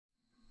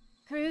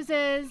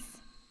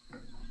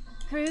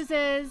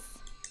Cruises.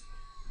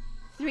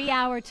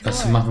 3-hour tours.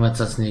 Was machen wir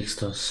jetzt als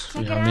nächstes?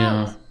 Wir haben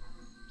ja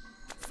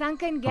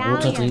Sunken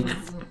roter Drink.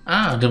 galleons.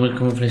 Ah, damit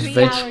können wir vielleicht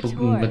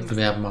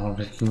Weltspucken-Wettbewerb machen.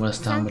 Vielleicht kriegen wir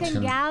das damit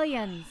Sunken hin.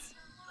 galleons.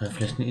 Wäre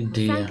vielleicht eine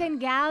Idee. Sunken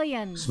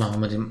galleons. Was machen wir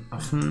mit dem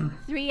Affen?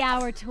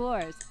 3-hour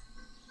tours.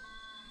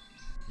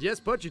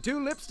 Just put your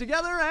 2 lips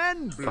together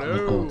and Warte mal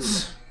blow.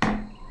 kurz. 2,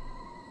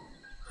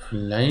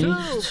 Vielleicht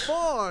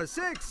 4,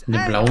 6, einen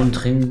 8. blauen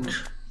Trink.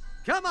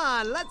 Come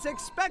on, let's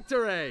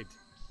expectorate.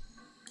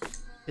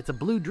 It's a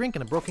blue drink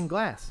in a broken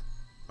glass.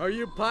 Are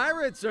you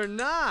pirates or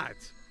not?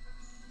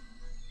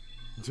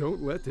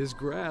 Don't let this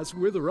grass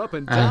wither up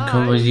and Ah,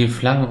 können wir die. die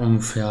Flagge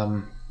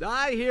umfärben.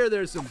 I hear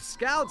there's some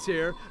scouts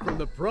here from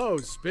the pro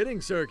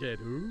spitting circuit.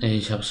 Ooh. Ey,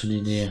 ich habe so die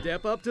Idee.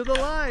 Step up to the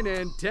line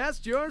and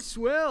test your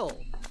swill.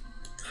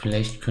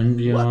 Vielleicht können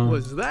wir... What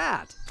was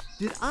that?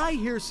 Did I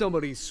hear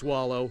somebody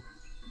swallow?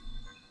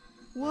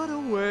 What a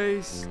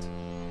waste.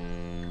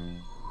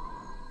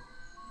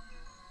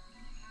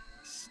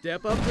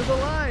 Step up to the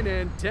line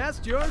and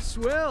test your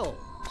swill.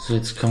 So,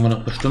 jetzt können wir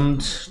doch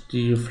bestimmt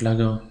die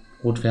Flagge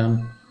rot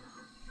werden.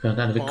 Während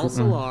alle False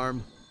weggucken.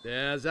 alarm.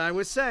 As I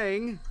was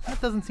saying, That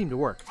doesn't seem to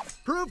work.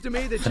 prove to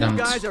me that Verdammt.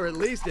 you guys are at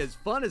least as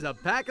fun as a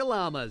pack of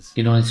llamas.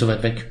 Geh doch nicht so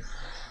weit weg.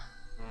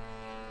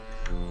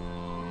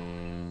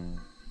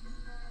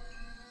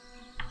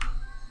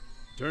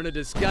 Turn a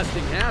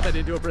disgusting habit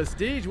into a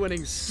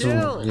prestige-winning So,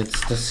 skill.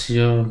 jetzt das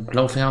hier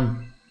blau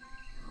färben.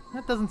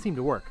 That doesn't seem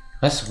to work.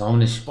 Was? Warum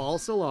nicht?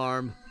 False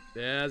alarm.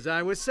 As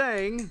I was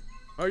saying,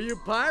 are you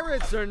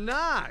pirates or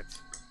not?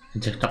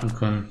 Hätte ja klappen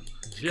können.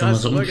 Kann man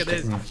Just so look at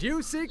this umstecken.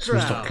 juicy Das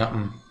muss doch crowd.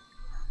 klappen.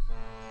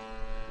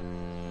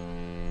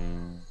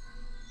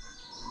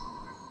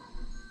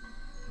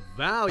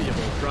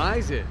 Valuable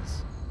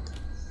prizes.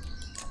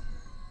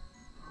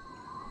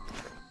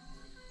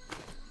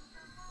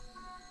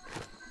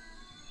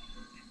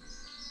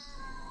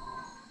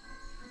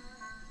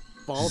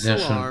 False Sehr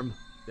schön. alarm.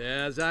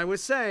 As I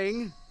was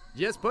saying,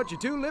 just put your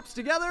 2 lips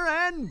together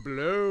and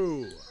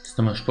blow. Jetzt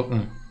nochmal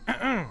spucken.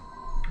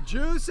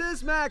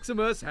 Juices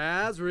Maximus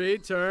has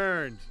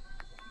returned.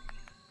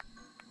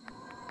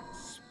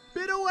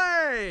 Spit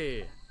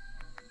away.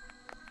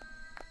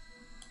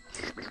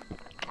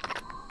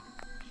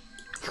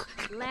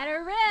 Let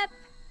her rip.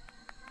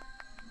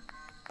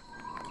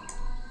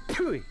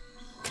 Pooey.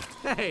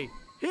 Hey,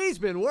 he's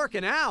been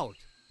working out.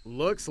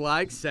 Looks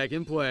like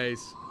second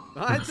place.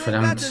 I think that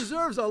Verdammt.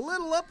 deserves a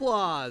little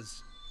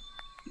applause.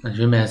 Ich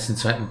will mir jetzt den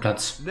zweiten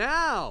Platz.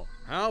 Now,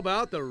 how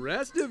about the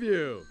rest of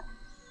you?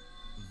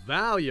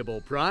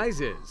 Valuable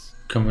prizes.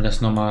 Können wir das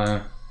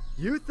nochmal...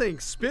 You think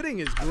spitting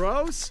is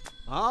gross?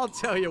 I'll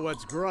tell you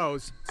what's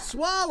gross.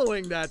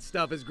 Swallowing that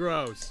stuff is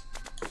gross.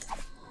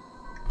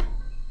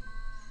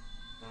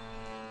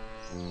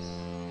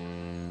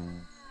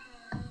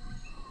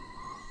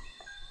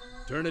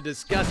 Turn a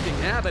disgusting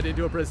habit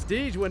into a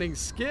prestige-winning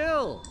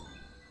skill.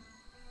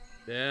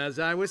 As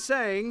I was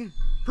saying,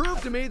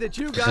 prove to me that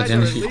you Das hat guys ja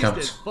are nicht at least geklappt.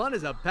 as fun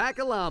as a pack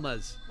of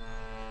llamas.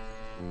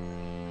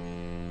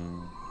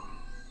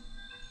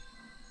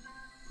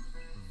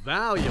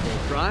 Valuable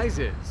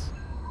prizes.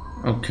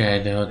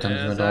 Okay, der hört dann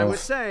nicht As mehr I was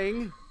drauf.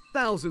 saying,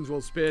 thousands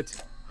will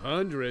spit,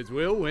 hundreds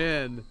will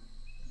win.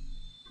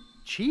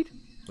 Cheat?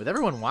 With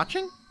everyone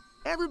watching?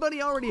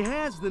 Everybody already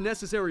has the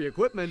necessary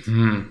equipment.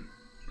 Hm.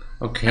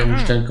 Okay,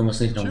 umstellen können wir es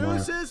nicht nochmal.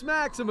 Juices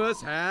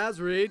Maximus has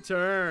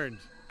returned.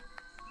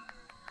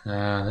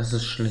 Ja, das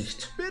ist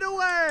schlecht. Spit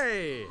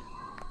away.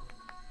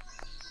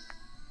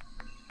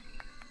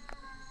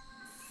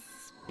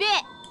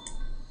 Spit.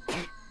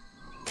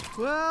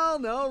 Well,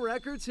 no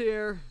records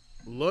here.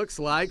 Looks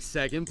like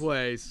second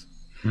place.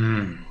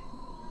 Hm.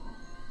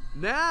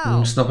 Wir Now,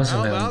 müssen noch besser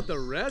how werden. about the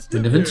rest Wenn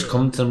of der Wind you?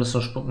 kommt, dann müssen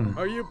wir spucken.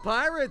 Are you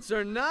pirates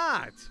or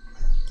not?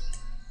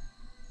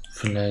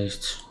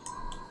 Vielleicht.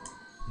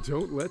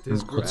 Don't let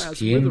this Mal kurz grass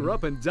gehen. wither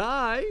up and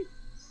die.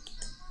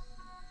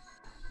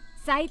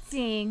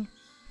 Sightseeing.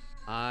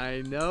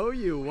 I know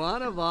you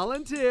want to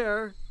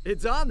volunteer.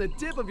 It's on the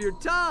tip of your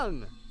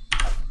tongue.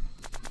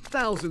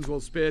 Thousands will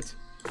spit.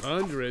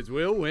 Hundreds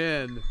will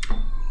win.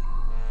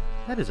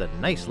 That is a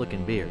nice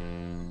looking beer.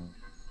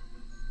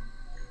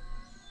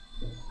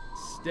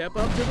 Step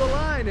up to the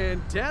line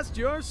and test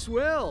your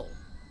swill.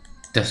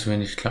 Das will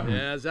nicht klappen.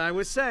 As I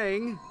was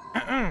saying,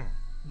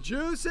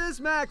 Juices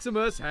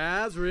Maximus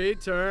has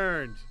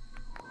returned.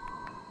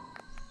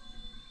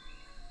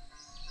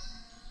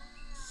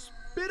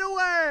 Spit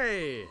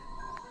away.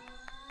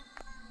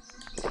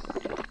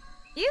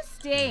 You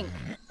stink.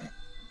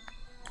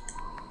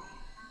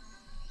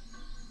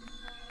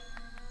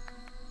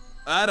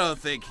 I don't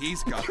think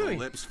he's got the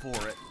lips for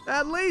it.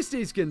 At least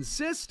he's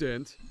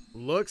consistent.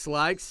 Looks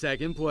like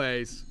second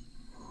place.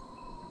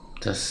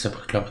 Das ist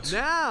aber geklappt.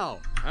 Now,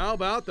 how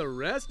about the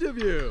rest of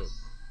you?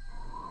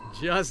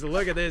 Just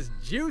look at this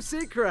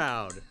juicy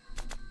crowd.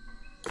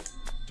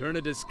 Turn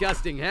a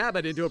disgusting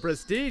habit into a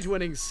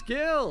prestige-winning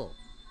skill.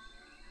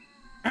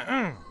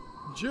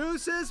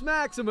 Juices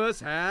Maximus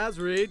has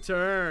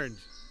returned.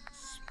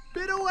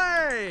 Spit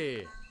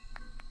away.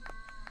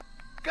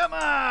 Come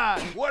on!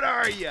 What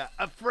are you,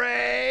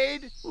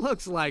 afraid?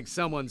 Looks like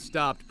someone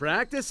stopped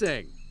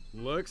practicing.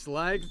 Looks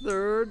like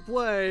third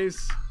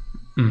place.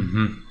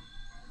 Mhm.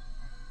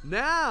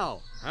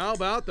 Now, how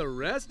about the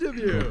rest of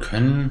Wir you?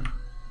 können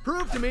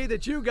Prove to me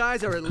that you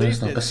guys are at können es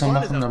least noch as besser fun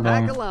as machen, a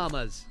pack of aber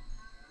llamas.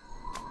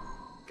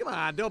 Come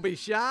on, don't be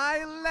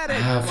shy. Let it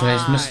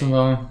vielleicht fly. müssen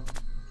wir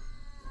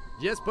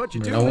Just put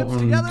your two blau lips und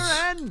together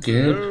and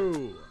gelb.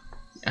 blow.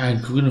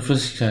 Grüne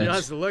Flüssigkeit.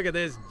 Just look at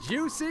this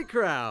juicy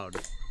crowd.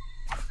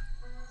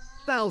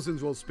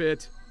 Thousands will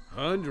spit,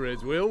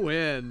 hundreds will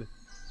win.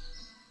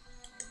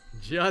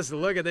 Just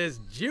look at this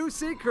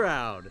juicy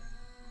crowd.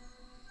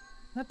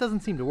 That doesn't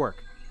seem to work.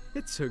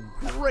 It's a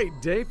great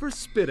day for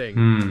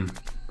spitting.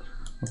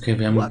 Okay,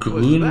 wir haben What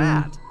was grün.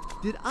 that?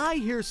 Did I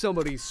hear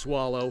somebody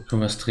swallow? Können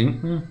wir was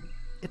trinken?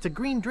 It's a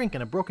green drink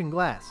in a broken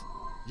glass.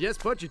 Just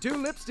put your two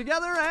lips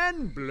together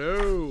and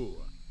blow.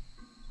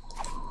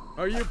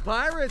 Are you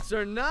pirates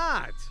or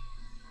not?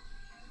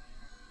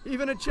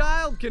 Even a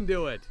child can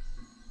do it.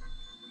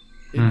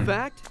 In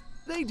fact,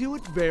 they do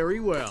it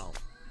very well.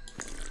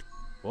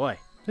 Boy,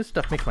 this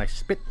stuff makes my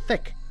spit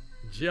thick.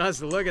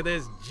 Just look at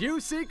this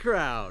juicy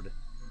crowd.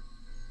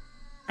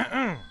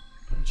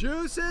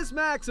 Juices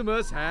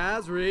Maximus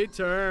has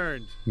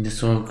returned. Das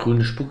soll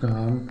grüne Spucke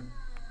haben.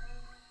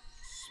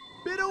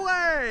 Spit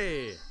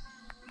away!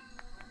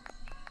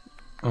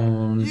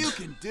 Und You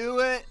can do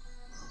it!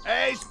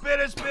 Hey,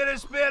 spitter, spitter,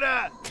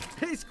 spitter!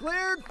 He's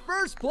cleared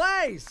first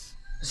place!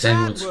 sehr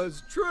That gut.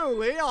 was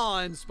truly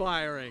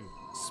awe-inspiring.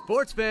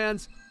 Sports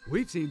fans,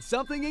 we've seen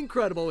something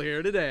incredible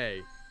here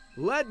today.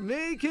 Let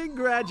me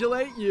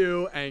congratulate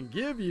you and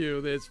give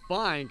you this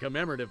fine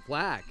commemorative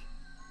plaque.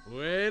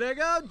 Way to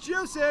go,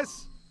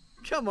 Juices!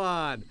 Come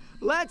on,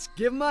 let's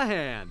give 'em a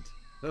hand.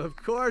 Of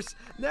course,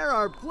 there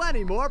are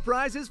plenty more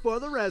prizes for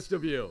the rest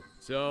of you.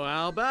 So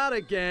how about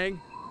it,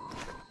 gang?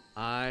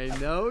 I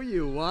know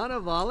you want to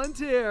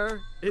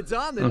volunteer. It's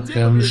on the Und tip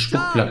wir of haben eine your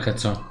tongue.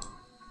 Spuckplakette.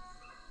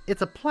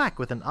 It's a plaque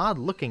with an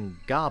odd-looking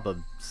gob of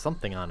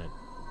something on it.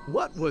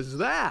 What was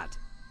that?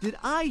 Did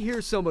I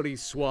hear somebody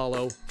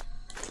swallow?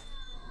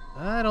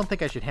 I don't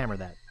think I should hammer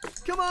that.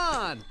 Come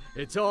on!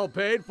 It's all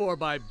paid for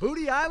by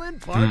Booty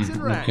Island Parks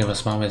and Rec. Okay,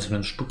 was machen wir jetzt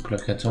mit der For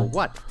Spuckplakette?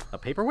 what? A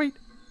paperweight?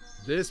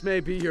 This may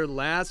be your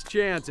last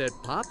chance at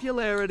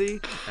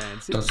popularity and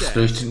Das success.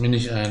 leuchtet mir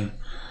nicht ein,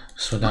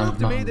 was wir Prove damit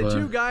to me machen that you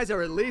wollen. guys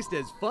are at least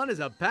as fun as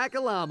a pack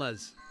of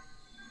llamas.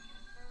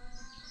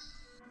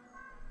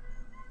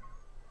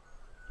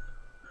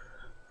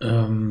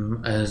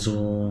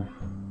 Also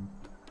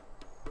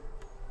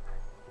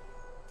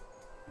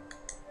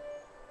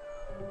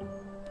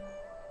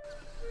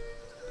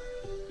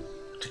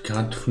die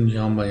Karte von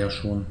hier haben wir ja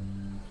schon.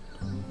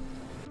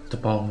 Da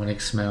brauchen wir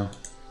nichts mehr.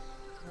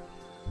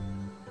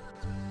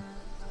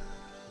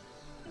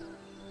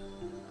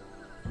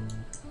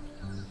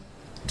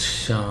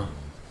 Tja.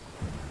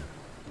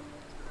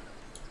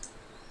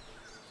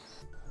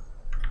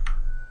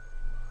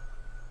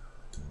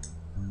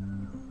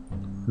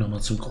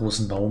 Nochmal zum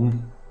großen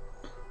Baum.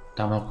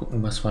 Da mal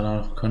gucken, was wir da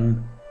noch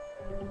können.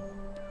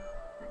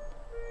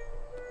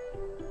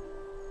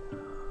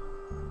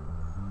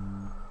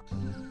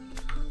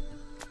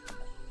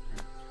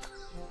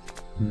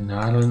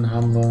 Nadeln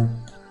haben wir.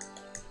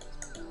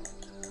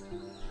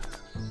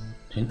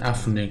 Den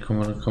Affen, den können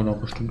wir, da können wir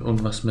doch bestimmt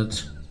irgendwas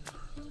mit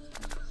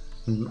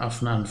dem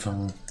Affen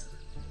anfangen.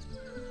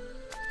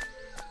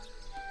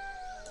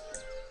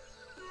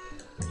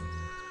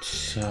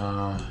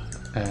 Tja,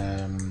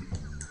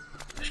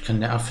 ich kann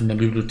der Affe in der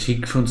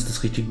Bibliothek für uns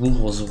das richtige Buch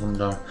raussuchen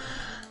da.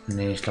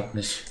 Nee, ich glaube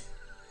nicht.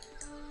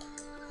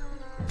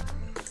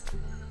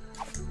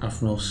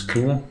 Affen aufs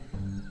Klo.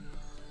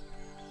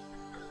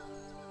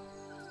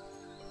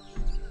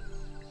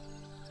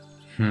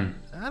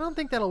 I don't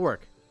think that'll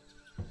work.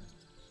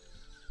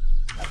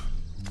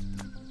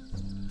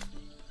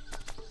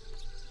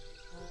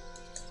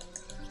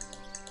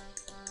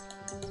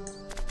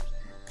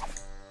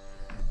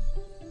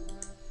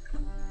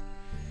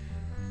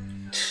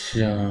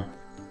 Tja.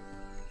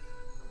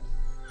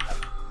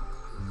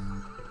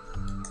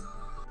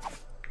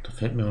 Da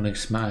fällt mir auch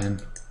nichts mehr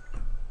ein.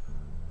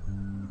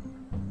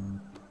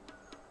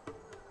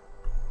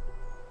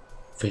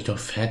 Vielleicht auch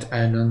Fat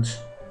Island.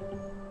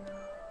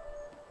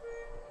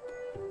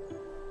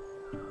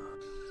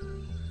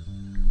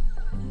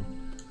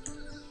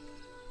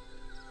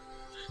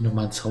 Nur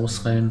mal ins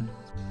Haus rein.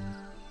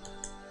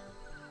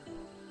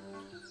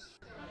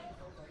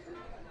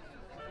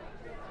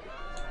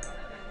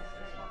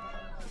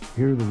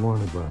 Hear the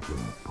one about the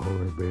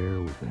polar bear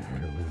with the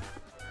hair lift?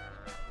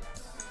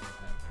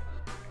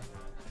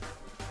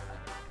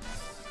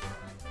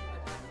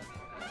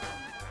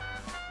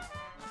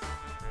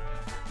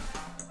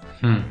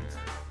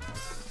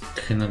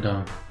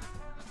 Canada.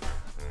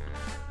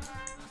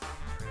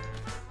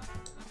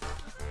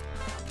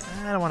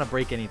 I don't want to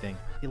break anything.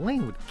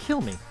 Elaine would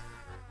kill me.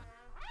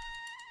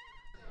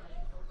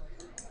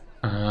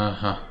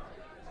 Aha.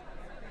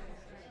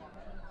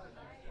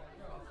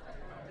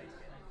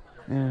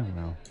 Yeah,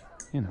 well,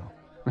 you know.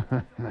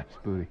 Nice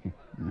booty.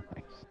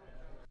 Nice.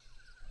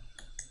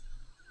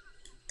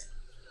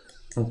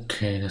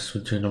 Okay, das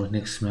wird hier glaube ich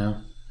nichts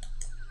mehr.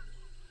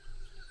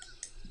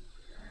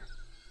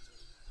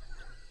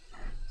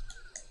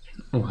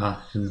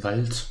 Oha, den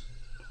Wald.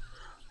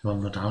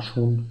 Waren wir da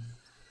schon?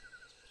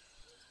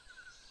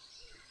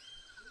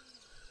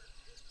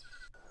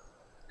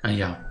 Ah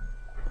ja.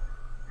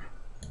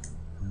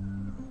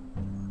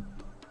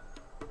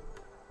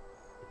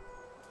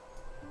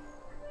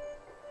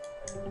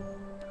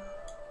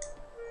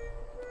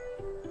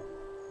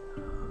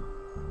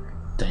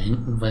 Da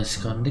hinten weiß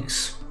ich gar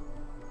nichts.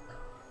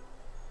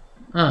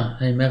 Ah,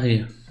 hey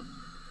Mary.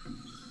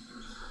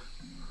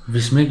 Wie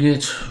es mir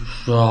geht?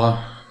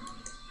 Ja.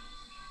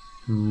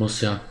 Muss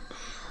ja.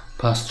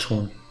 Passt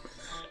schon.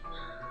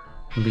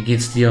 Und wie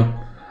geht's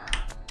dir?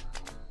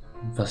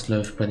 Was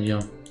läuft bei dir?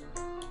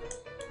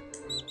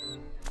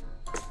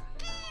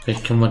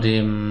 Vielleicht können wir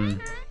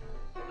dem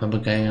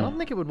Papagei. I don't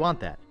think it would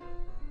want that.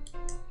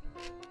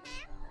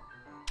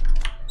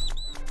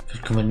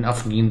 Vielleicht können wir den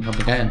Affen gegen den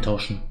Papagei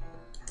eintauschen.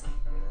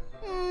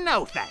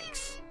 No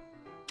thanks.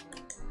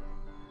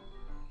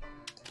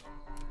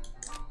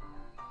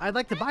 I'd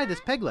like to buy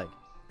this peg leg.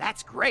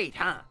 That's great,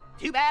 huh?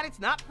 Too bad it's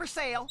not for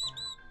sale.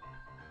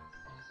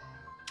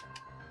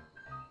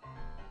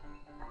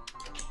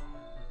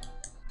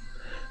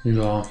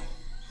 Ja.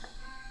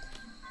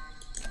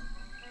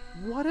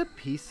 What a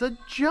piece of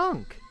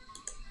junk.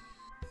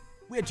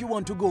 Where'd you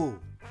want to go?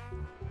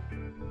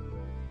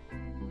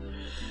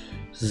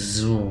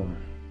 So.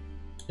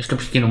 Ich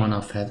glaube, ich gehe nochmal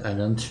nach Fat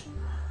Island.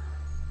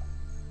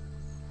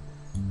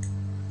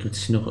 Gibt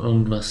es hier noch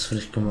irgendwas?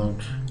 Vielleicht können wir...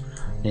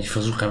 Ne, ich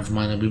versuche einfach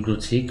mal in der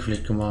Bibliothek.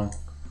 Vielleicht können wir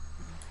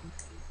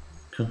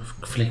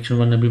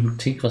in der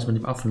Bibliothek was mit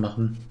dem Affen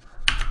machen.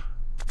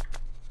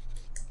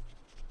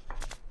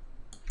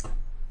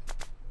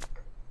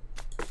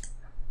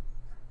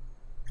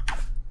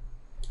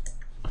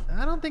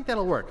 I don't think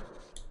that'll work.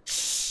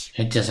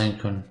 Hätte ja sein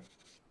können.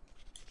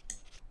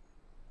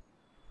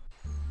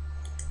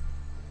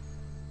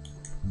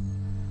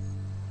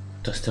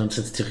 Dass der uns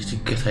jetzt die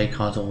richtige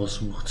Karteikarte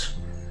aussucht.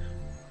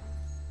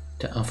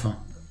 Der Affe.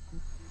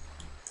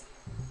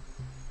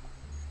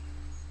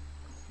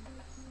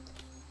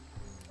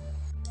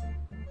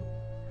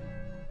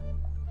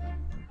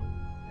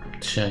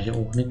 Tja, hier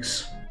auch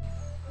nichts.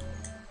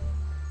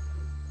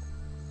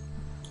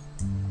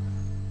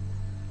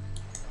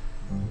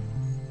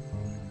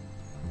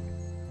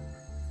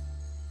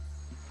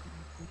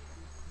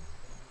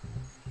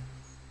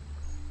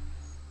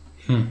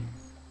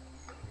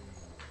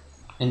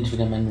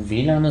 Entweder mein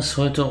WLAN ist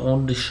heute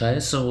ordentlich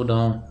scheiße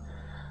oder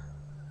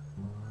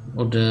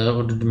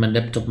mein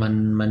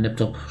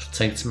Laptop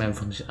zeigt es mir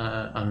einfach nicht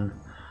an.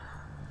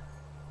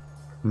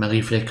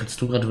 Marie, vielleicht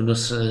kannst du gerade, wenn du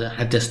es,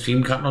 hat der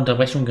Stream gerade eine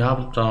Unterbrechung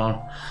gehabt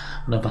oder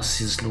was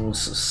ist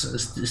los?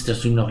 Ist der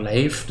Stream noch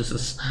live? Das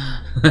ist,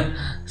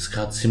 ist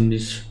gerade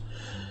ziemlich,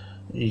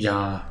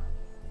 ja,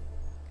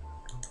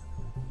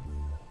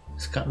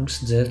 ist gerade ein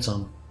bisschen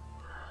seltsam.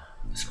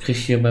 Das kriege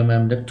ich hier bei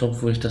meinem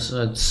Laptop, wo ich das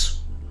als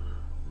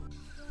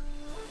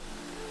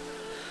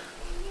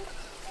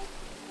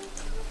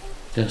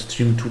der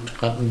Stream tut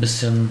gerade ein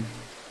bisschen.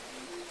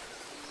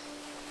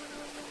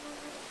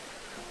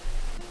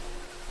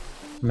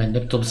 Mein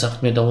Laptop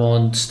sagt mir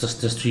dauernd, dass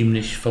der Stream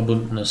nicht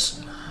verbunden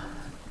ist.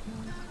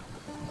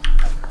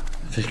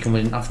 Vielleicht können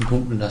wir den Affen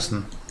pumpen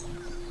lassen.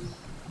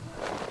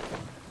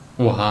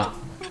 Oha.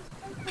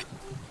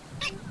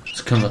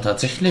 Das können wir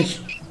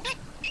tatsächlich.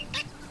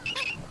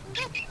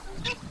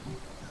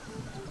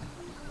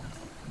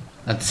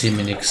 Erzähl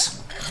mir nichts.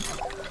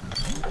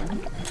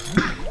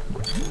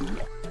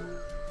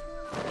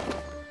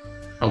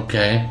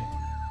 Okay.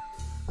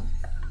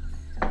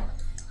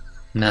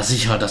 Na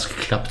sicher hat das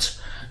geklappt.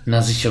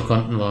 Na sicher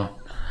konnten wir.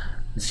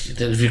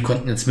 Wir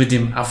konnten jetzt mit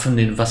dem Affen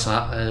den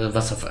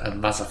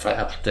Wasserfall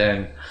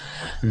abstellen.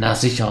 Na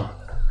sicher.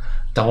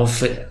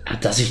 Darauf,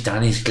 dass ich da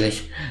nicht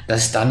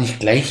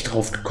gleich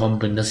drauf gekommen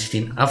bin, dass ich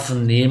den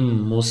Affen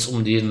nehmen muss,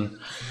 um den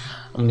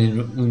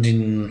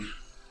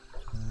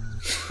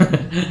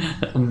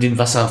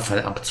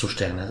Wasserfall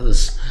abzustellen. Das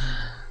ist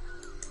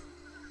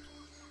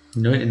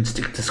nur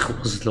Instinkt, das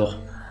große Loch.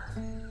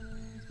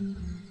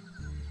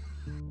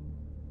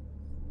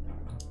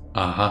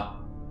 Aha.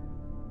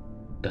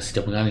 Das sieht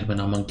aber gar nicht mehr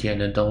nach Monkey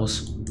Island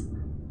aus.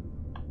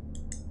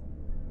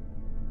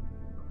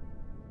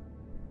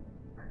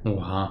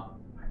 Oha.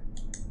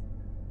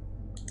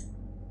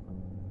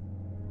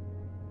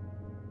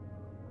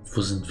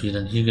 Wo sind wir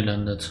denn hier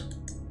gelandet?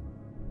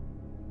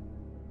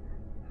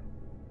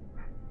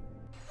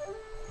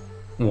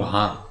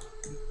 Oha.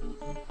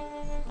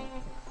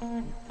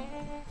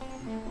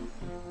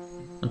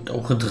 Und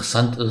auch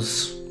interessant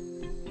ist,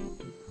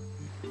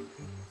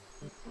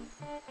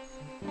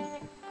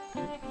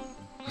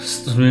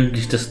 ist es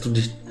möglich, dass du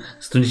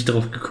nicht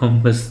darauf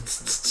gekommen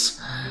bist.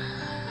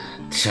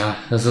 Tja,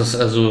 das ist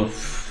also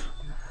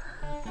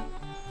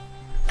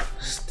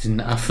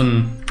den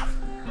Affen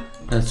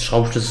als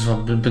Schraubschlüssel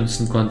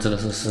verbinden konnte.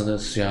 Das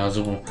ist ja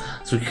so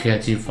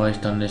kreativ war ich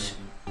dann nicht.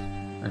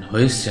 Ein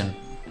Häuschen.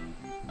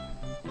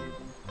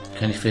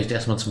 Kann ich vielleicht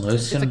erstmal zum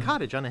It's a Häuschen?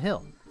 cottage on a hill.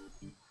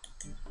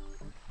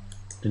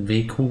 den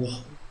Weg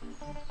hoch.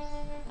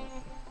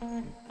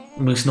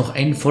 Übrigens noch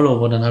ein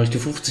Follower, dann habe ich die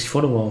 50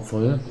 Follower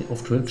voll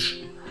auf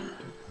Twitch.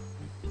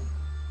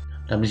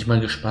 Da bin ich mal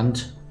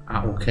gespannt.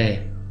 Ah,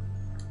 okay.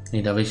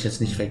 Nee, da will ich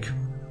jetzt nicht weg.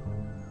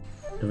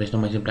 Da will ich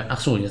nochmal hier bleiben. Ach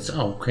so, jetzt.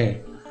 Ah,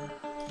 okay.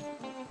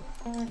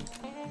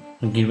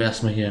 Dann gehen wir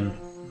erstmal hier hin.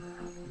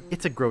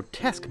 It's a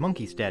grotesque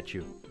monkey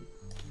statue.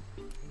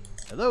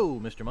 Hello,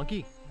 Mr.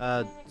 Monkey.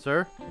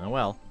 Sir? Oh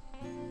well.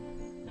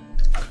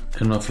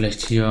 Können wir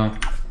vielleicht hier...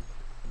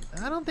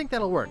 I don't think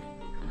that'll work.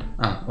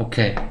 Ah,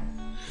 okay.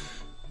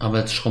 Aber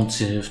jetzt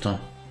Schraubenzieher-Hilfe.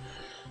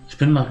 Ich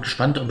bin mal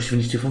gespannt, ob ich, wenn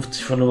ich die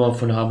 50 Follower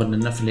voll habe,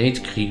 einen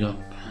Affiliate kriege.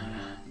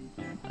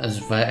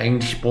 Also, weil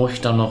eigentlich brauche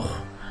ich da noch...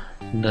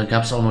 Da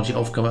gab es auch noch die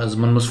Aufgabe, also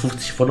man muss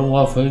 50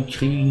 Follower voll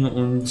kriegen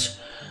und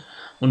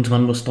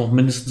man muss noch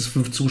mindestens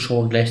 5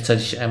 Zuschauer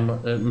gleichzeitig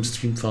im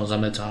Stream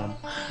versammelt haben.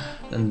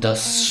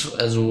 Das,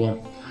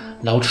 also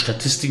laut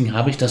Statistiken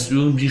habe ich das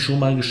irgendwie schon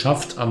mal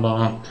geschafft,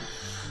 aber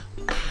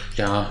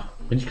ja,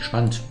 bin ich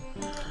gespannt.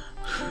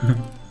 I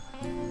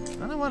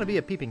don't want to be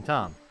a peeping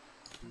Tom.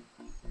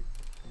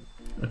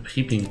 A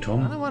peeping I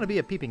Tom? don't want to be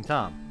a peeping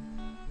Tom.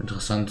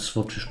 Interessantes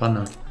Wort für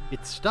Spanne.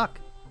 It's stuck.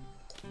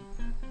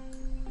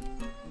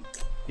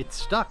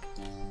 It's stuck.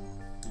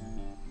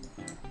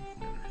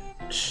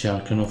 Tja,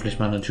 können wir vielleicht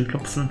mal an der Tür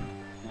klopfen?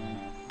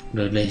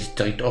 Oder gleich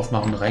direkt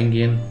aufmachen,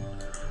 reingehen?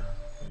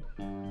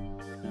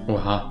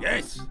 Oha.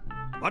 Yes.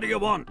 What do you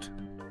want?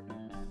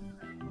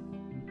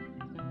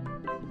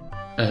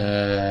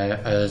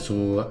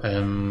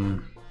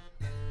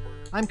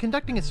 I'm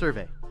conducting a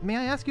survey. May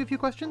I ask you a few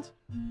questions?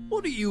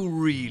 What do you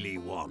really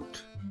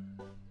want?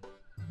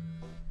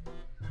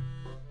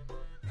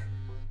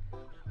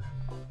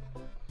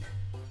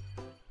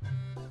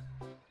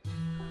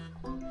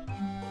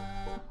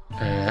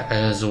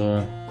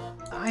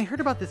 I heard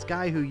about this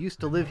guy who used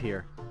to live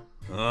here.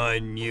 I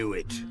knew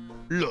it.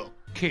 Look,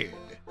 kid,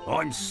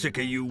 I'm sick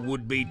of you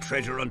would-be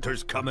treasure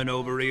hunters coming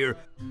over here.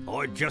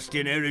 I just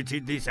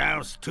inherited this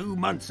house 2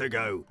 months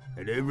ago,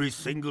 and every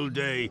single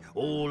day,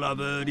 all I've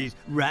heard is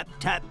rap,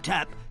 tap,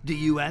 tap. Do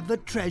you have a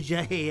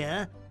treasure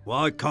here?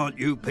 Why can't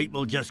you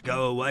people just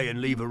go away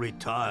and leave a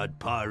retired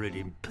pirate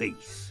in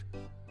peace?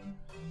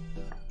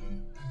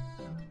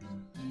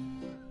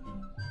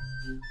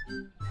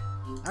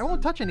 I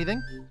won't touch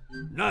anything.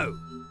 No,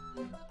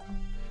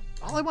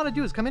 All I want to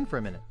do is come in for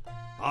a minute.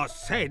 I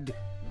said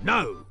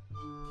no.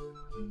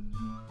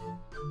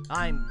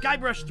 I'm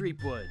Guybrush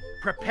Threepwood.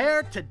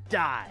 Prepare to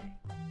die.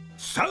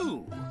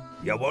 So,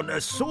 you want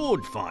a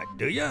sword fight,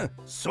 do you?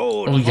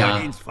 Sword Oh, ja.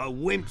 fighting's for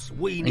wimps,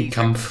 weenies, and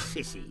Kampf.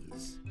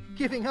 sissies.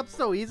 Giving up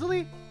so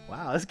easily?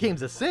 Wow, this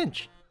game's a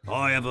cinch.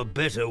 I have a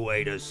better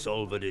way to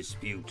solve a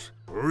dispute.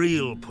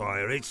 Real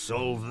pirates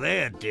solve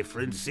their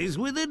differences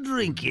with a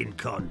drinking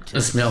contest.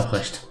 Ist mir auch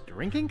recht.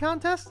 Drinking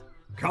contest?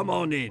 Come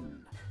on in.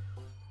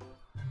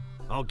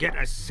 I'll get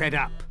us set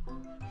up.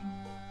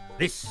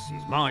 This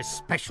is my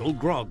special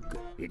grog.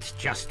 It's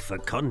just for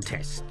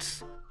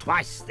contests.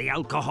 Twice the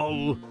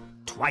alcohol,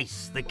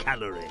 twice the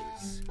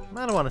calories.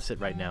 I don't want to sit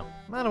right now.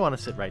 I don't want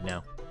to sit right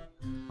now.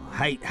 I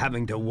hate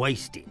having to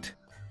waste it.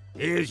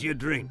 Here's your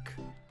drink.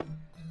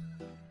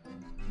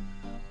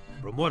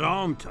 From what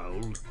I'm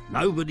told,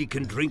 nobody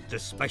can drink the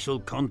special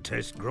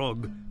contest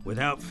grog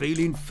without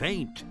feeling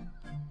faint.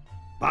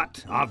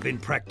 But I've been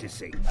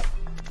practicing.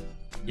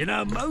 You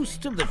know,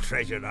 most of the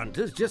treasure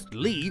hunters just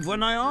leave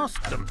when I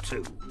ask them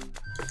to.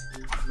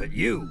 But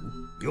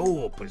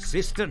you're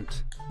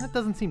persistent. That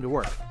doesn't seem to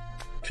work.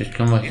 Vielleicht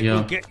können wir It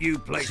will hier... get you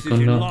places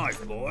Sekunde. in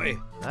life, boy.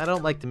 I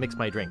don't like to mix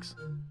my drinks.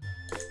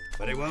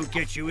 But it won't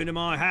get you into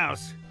my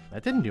house.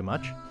 That didn't do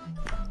much.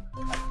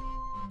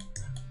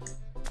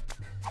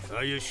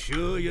 Are you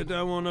sure you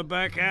don't want to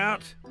back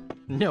out?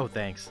 No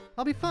thanks.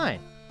 I'll be fine.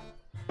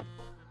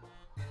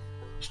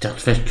 Ich dachte,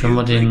 vielleicht können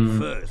wir You drink den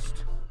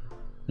first.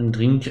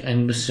 Drink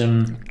ein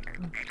bisschen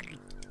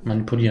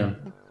manipulieren.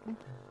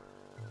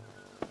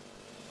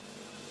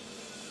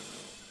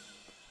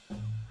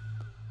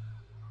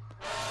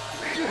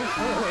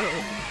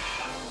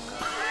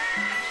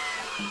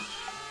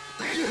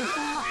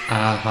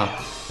 Aha.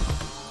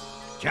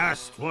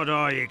 Just what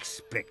I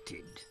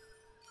expected.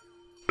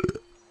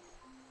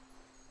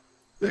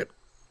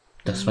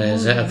 Das war ja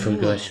sehr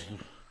erfolgreich.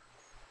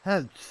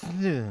 Und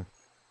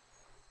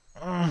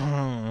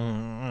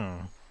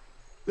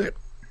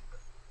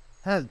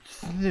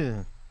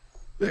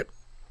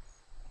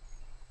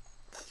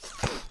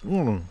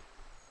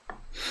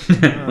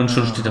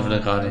schon steht er wieder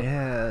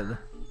gerade.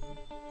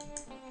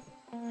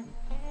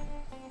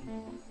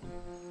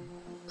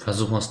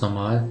 Versuchen wir es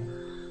nochmal.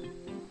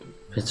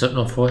 Vielleicht sollten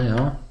wir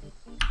vorher...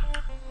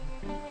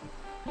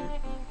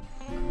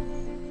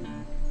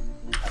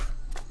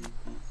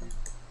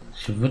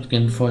 Ich würde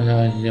gerne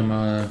vorher hier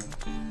mal...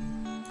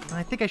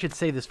 I think I should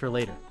save this for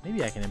later.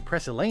 Maybe I can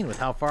impress Elaine with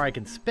how far I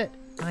can spit.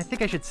 I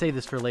think I should save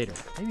this for later.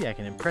 Maybe I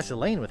can impress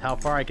Elaine with how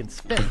far I can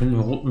spit. Mit dem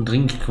roten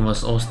Drink können wir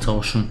es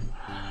austauschen.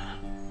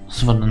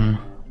 Was war denn...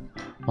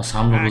 Was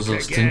haben wir Back so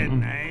das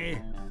again, Trinken? eh?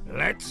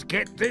 Let's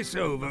get this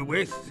over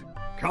with.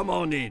 Come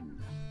on in.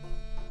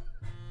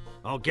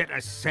 I'll get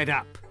us set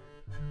up.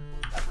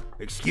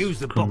 Excuse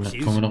the Komm, das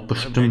boxes. kommen wir doch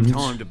Haven't had bestimmt.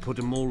 time to put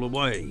them all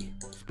away,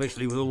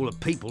 especially with all the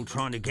people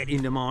trying to get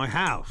into my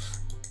house.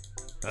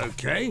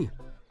 Okay,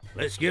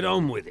 let's get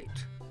on with it.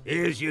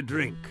 Here's your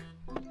drink.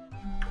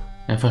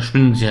 Ja,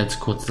 verschwinden sie jetzt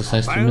kurz. Das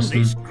heißt, wir Found this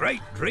müssen...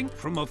 great drink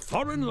from a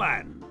foreign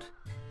land.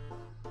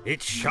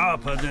 It's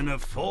sharper than a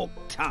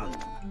forked tongue,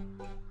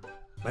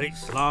 but it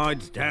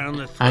slides down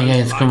the throat. Ah ja,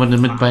 jetzt können wir like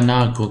den mit fire.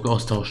 beinahe Grog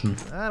austauschen.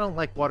 I don't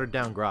like watered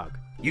down grog.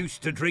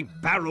 Used to drink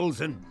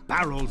barrels and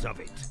barrels of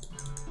it.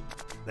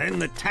 Then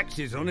the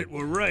taxes on it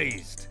were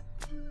raised.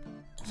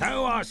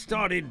 So I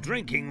started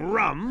drinking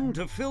rum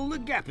to fill the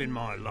gap in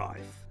my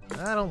life.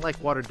 I don't like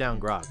watered down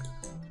grog.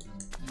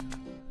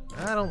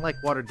 I don't like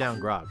watered down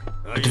grog.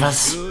 Are Bitte you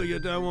was? sure you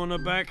don't want to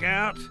back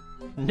out?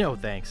 No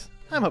thanks.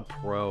 I'm a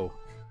pro.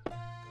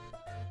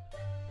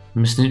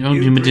 Wir müssen ihn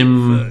irgendwie You mit drink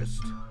dem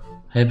first.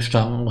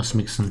 Halbstarken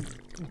ausmixen.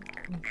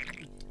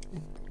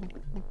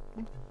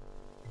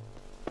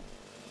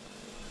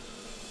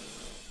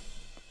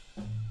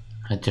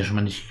 Hat ja schon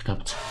mal nicht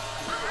geklappt.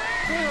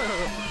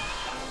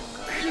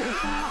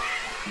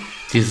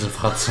 Diese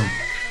Fratze.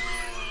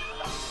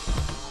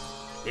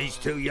 He's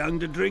too young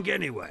to drink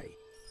anyway.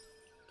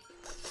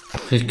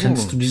 Vielleicht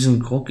kannst du diesen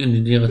Grog in die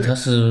leere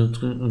Tasse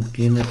drücken und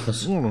gehen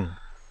etwas.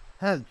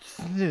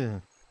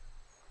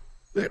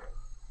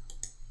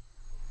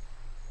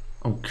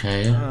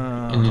 Okay.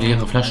 In die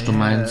leere Flasche, du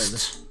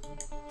meinst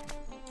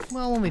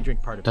Well, only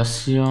drink part of it.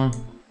 das hier.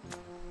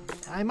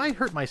 I might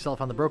hurt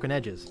myself on the broken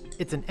edges.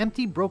 It's an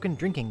empty, broken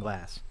drinking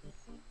glass.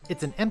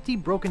 It's an empty,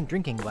 broken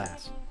drinking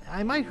glass.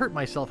 I might hurt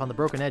myself on the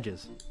broken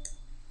edges.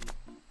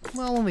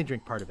 Well, only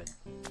drink part of it.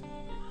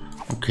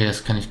 Okay,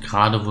 das kann ich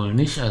gerade wohl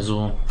nicht,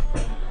 also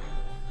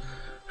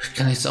ich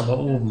kann jetzt aber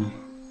oben.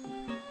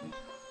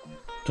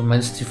 Du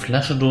meinst die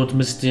Flasche dort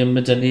mit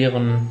der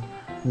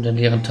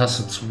leeren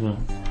Tasse zu.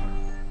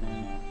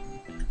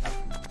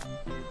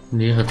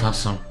 Leere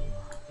Tasse.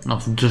 Und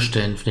auf den Tisch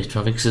stellen. Vielleicht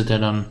verwechselt er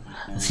dann.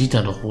 Das sieht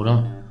er doch,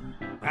 oder?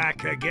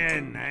 Back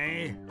again,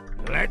 eh?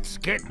 Let's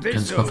get this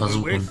Kannst mal over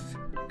versuchen. with.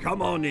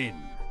 Come on in.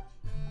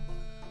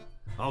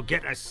 I'll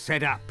get us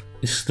set up.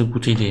 Ist eine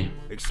gute Idee.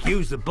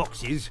 Excuse the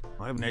boxes.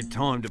 I haven't had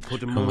time to put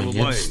them Können all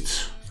wir away,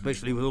 jetzt.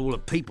 especially with all the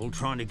people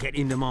trying to get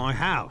into my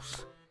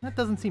house. That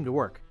doesn't seem to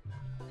work.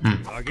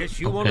 I guess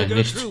you want to Okay, go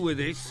nicht. through with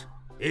this.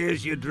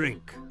 Here's your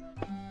drink.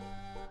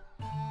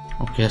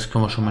 Okay, das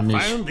können wir schon mal nicht.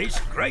 Found this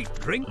great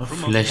drink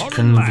from a Vielleicht foreign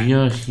können land.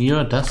 wir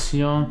hier, das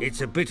hier.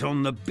 It's a bit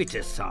on the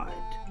bitter side,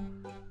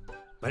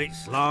 but it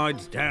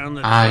slides down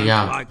the Ah, throat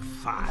ja. like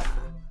fire.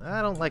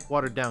 I don't like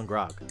watered down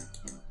grog.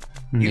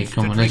 Nee, Used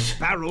können to wir drink nicht.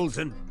 barrels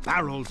and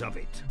barrels of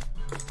it.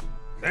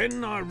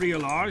 Then I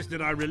realized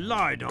that I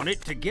relied on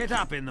it to get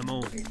up in the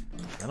morning.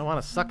 I don't want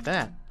to suck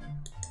that.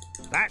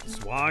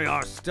 That's why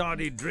I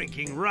started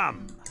drinking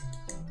rum.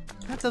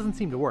 That doesn't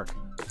seem to work.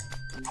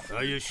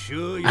 Are you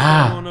sure you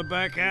Ah. don't want to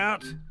back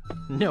out?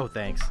 No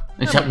thanks.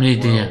 Ich habe eine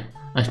Idee.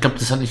 Ich glaube,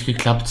 das hat nicht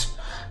geklappt.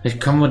 Vielleicht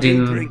können wir You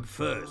den, drink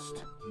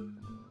first.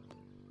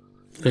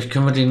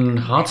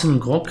 harten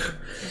Grog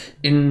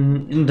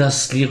in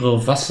das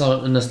leere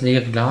Wasser, in das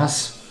leere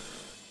Glas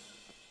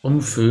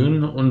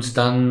umfüllen und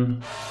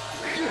dann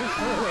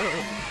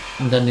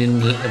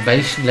den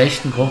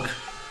leichten Grog.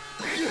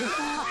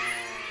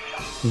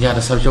 Ja,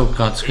 das habe ich auch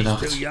gerade He's gedacht.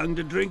 too young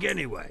to drink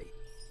anyway.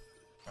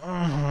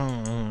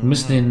 Wir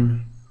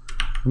müssen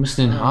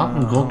den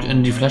harten Grog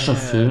in die Flasche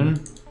füllen.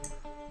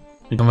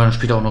 Den können wir dann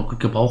später auch noch gut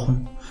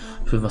gebrauchen.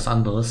 Für was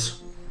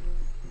anderes.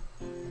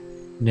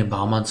 Den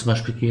Barmann zum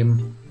Beispiel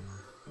geben.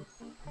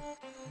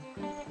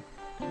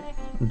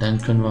 Und dann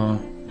können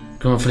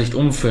wir vielleicht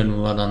umfüllen,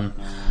 wo wir dann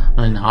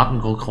den harten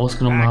Grog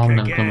rausgenommen haben.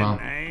 Dann können wir.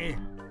 eh?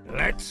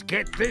 Let's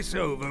get this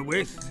over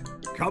with.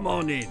 Come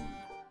on in.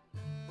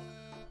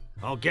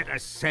 I'll get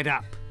us set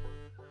up.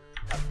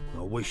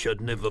 I wish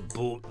I'd never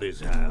bought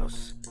this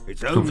house.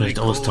 It's Können wir only vielleicht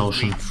caused me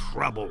austauschen.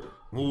 trouble.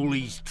 All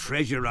these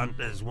treasure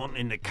hunters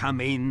wanting to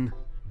come in.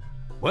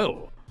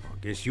 Well, I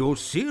guess you're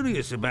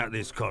serious about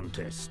this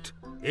contest.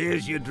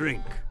 Here's your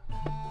drink.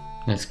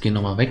 Jetzt gehen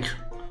wir mal weg.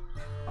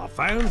 I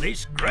found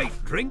this great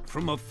drink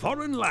from a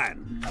foreign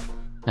land.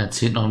 Er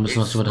erzählt noch ein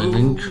bisschen was It's über den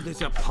Drink. smooth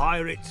as a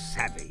pirate's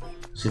savvy.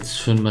 Jetzt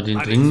füllen wir den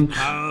But Drink. it's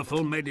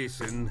powerful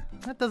medicine.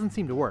 That doesn't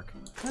seem to work.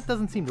 That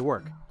doesn't seem to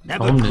work.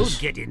 Never Warum could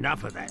nicht? get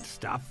enough of that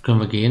stuff. Können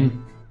wir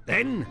gehen?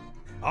 Then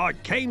I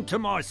came to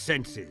my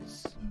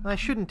senses. I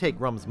shouldn't take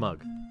Rum's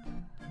mug.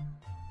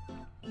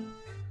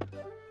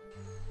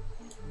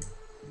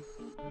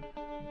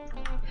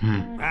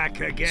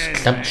 Back again.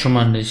 Klappt schon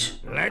mal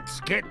nicht.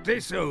 Let's get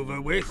this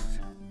over with.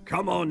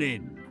 Come on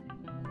in.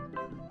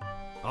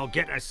 I'll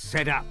get us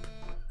set up.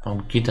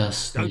 Warum geht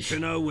das Don't nicht? you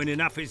know when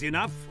enough is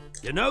enough?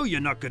 You know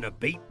you're not gonna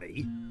beat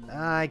me.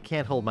 I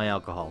can't hold my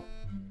alcohol.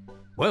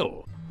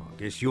 Well, I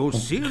guess you're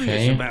serious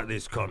Okay. about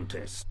this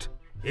contest.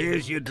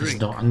 Here's your Das drink.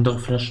 sind auch andere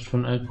Flaschen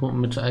von Alkohol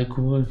mit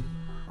Alkohol.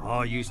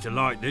 I used to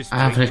like this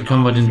Ah, drink vielleicht when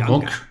können wir I den was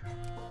Grog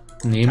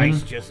younger. nehmen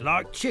Tastes just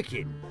like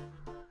chicken.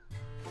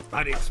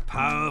 But it's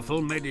powerful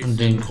und medicine.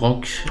 den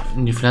Grog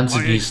in die Pflanze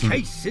I had gießen.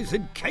 cases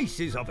and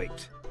cases of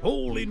it.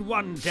 all in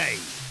one day.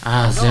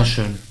 Ah, sehr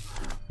schön.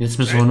 Jetzt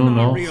müssen wir nur Then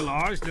I noch...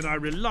 realized that I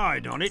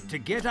relied on it to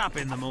get up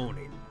in the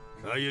morning.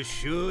 Are you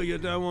sure you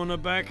don't want to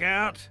back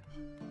out?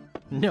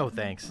 No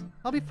thanks.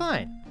 I'll be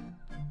fine.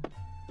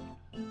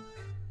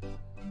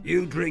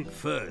 You drink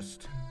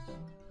first.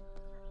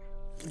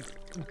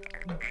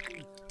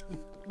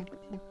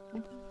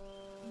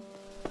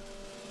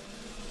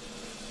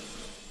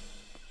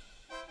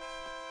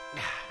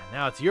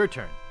 Now it's your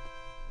turn.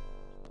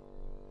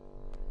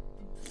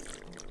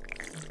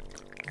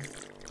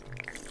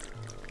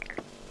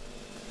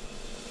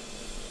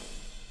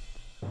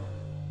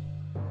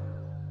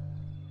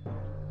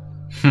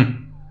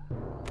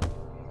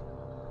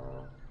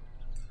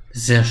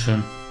 Sehr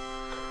schön.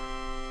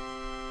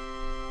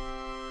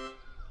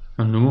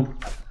 Und nu?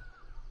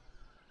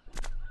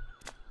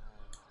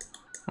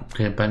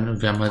 Okay,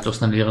 wir haben halt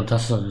aus einer leeren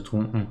Tasse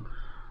getrunken.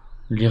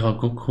 Leerer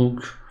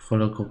Guckkrug,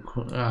 voller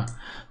Guckkrug. Ja,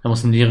 da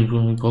muss ein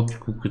leerer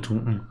Guckkrug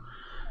getrunken.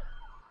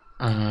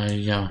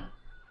 Ja.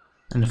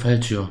 Eine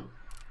Falltür.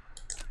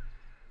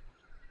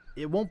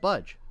 It won't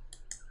budge.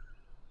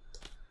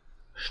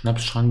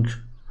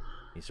 Schnapsschrank.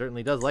 He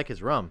certainly does like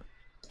his rum.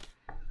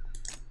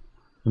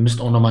 Wir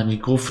müssen auch nochmal in die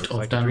Gruft Looks auf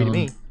like der a tree to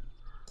me.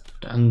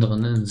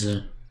 anderen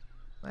Insel.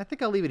 I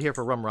think I'll leave it here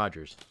for Rum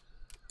Rogers.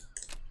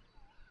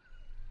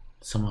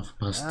 Das haben wir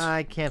verpasst.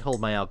 I can't hold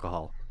my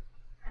alcohol.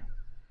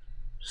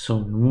 So,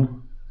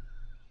 nu.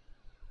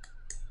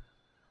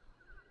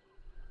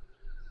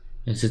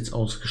 Ist jetzt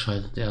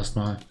ausgeschaltet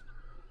erstmal.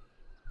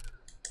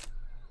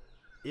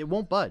 It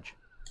won't budge.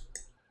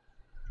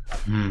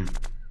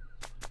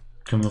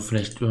 Können wir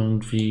vielleicht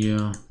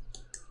irgendwie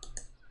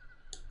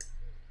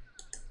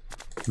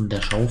mit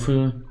der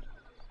Schaufel?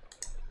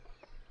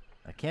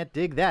 I can't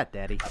dig that,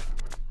 Daddy.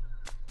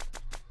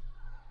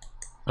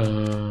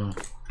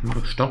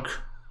 Mit Stock?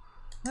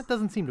 That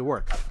doesn't seem to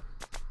work.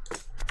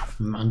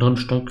 Mit einem anderen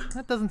Stock?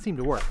 That doesn't seem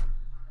to work.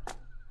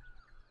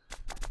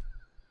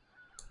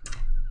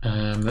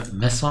 Mit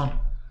Messer?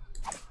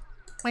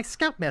 My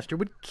scoutmaster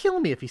would kill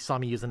me if he saw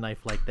me use a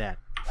knife like that.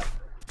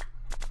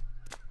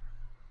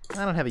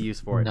 I don't have a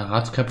use for Mit it. der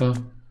Radkappe?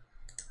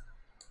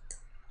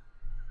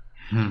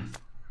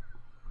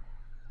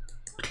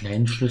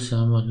 Kleinschlüssel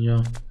haben wir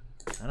hier.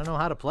 I don't know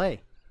how to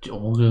play. Die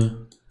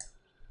Orgel.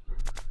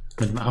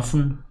 Mit dem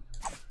Affen?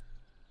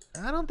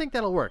 I don't think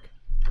that'll work.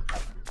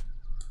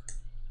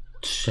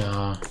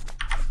 Tja.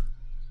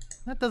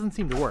 That doesn't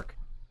seem to work.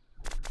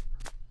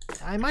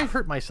 I might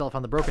hurt myself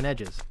on the broken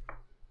edges.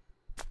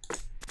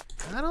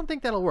 I don't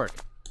think that'll work.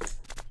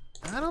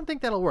 I don't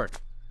think that'll work.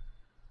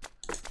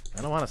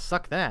 I don't want to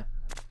suck that.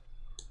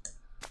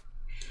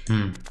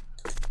 I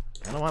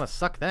don't want to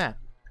suck that.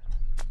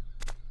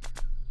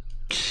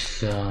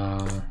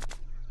 Tja.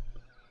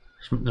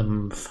 Ich mit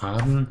einem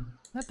Faden?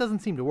 That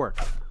doesn't seem to work.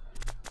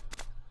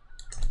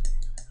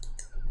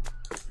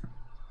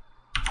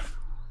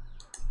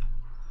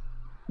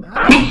 I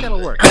don't think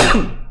that'll work.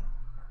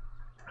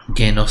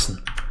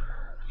 Genossen.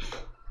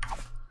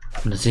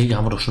 Eine Säge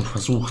haben wir doch schon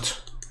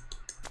versucht.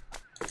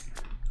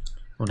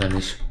 Oder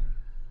nicht?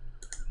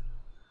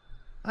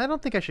 I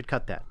don't think I should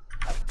cut that.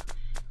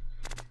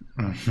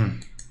 I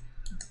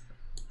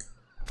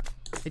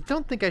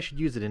don't think I should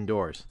use it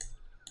indoors.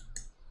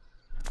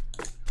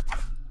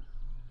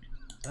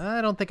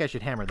 I don't think I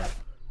should hammer that.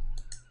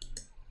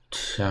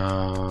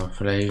 Tja,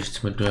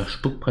 vielleicht mit der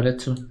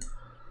Spuckpalette.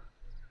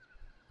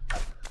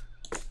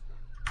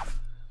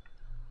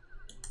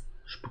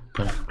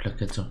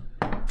 Spuckplakette.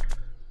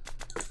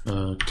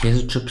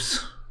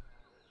 Käsechips.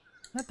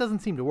 That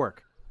doesn't seem to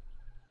work.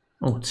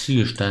 Oh,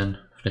 Ziegelstein.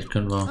 Vielleicht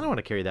können I wir... don't want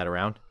to carry that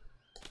around.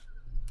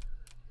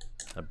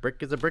 A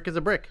brick is a brick is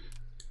a brick.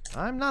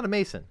 I'm not a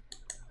mason.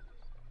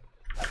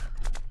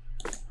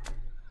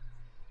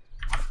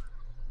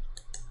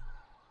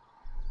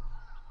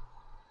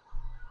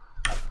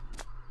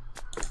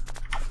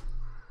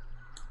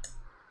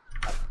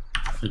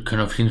 Wir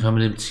können auf jeden Fall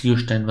mit dem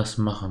Ziegelstein was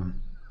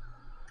machen.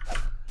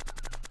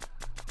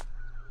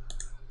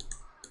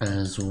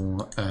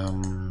 Also,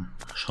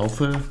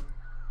 Schaufel.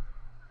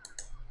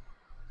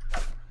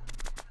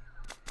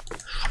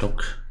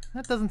 Stock.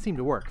 That doesn't seem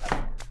to work.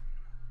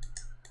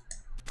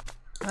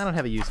 I don't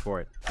have a use for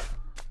it.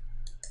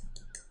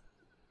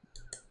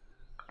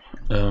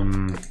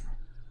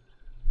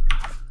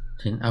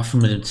 Den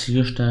Affen mit dem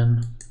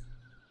Ziegelstein.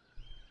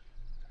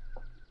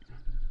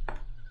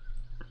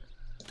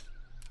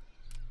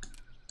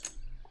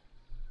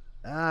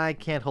 I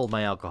can't hold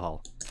my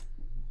alcohol.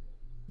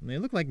 They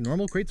look like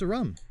normal crates of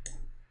rum.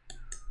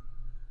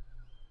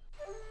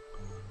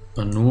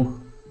 Und nu?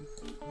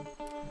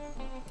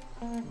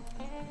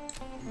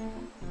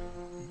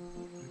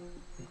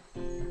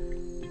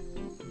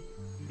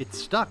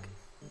 It's stuck.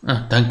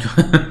 Ah, danke.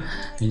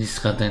 Wie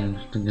ist gerade deine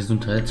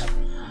Gesundheit?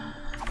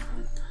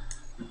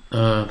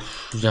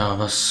 Ja,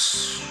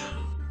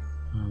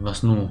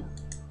 was nu?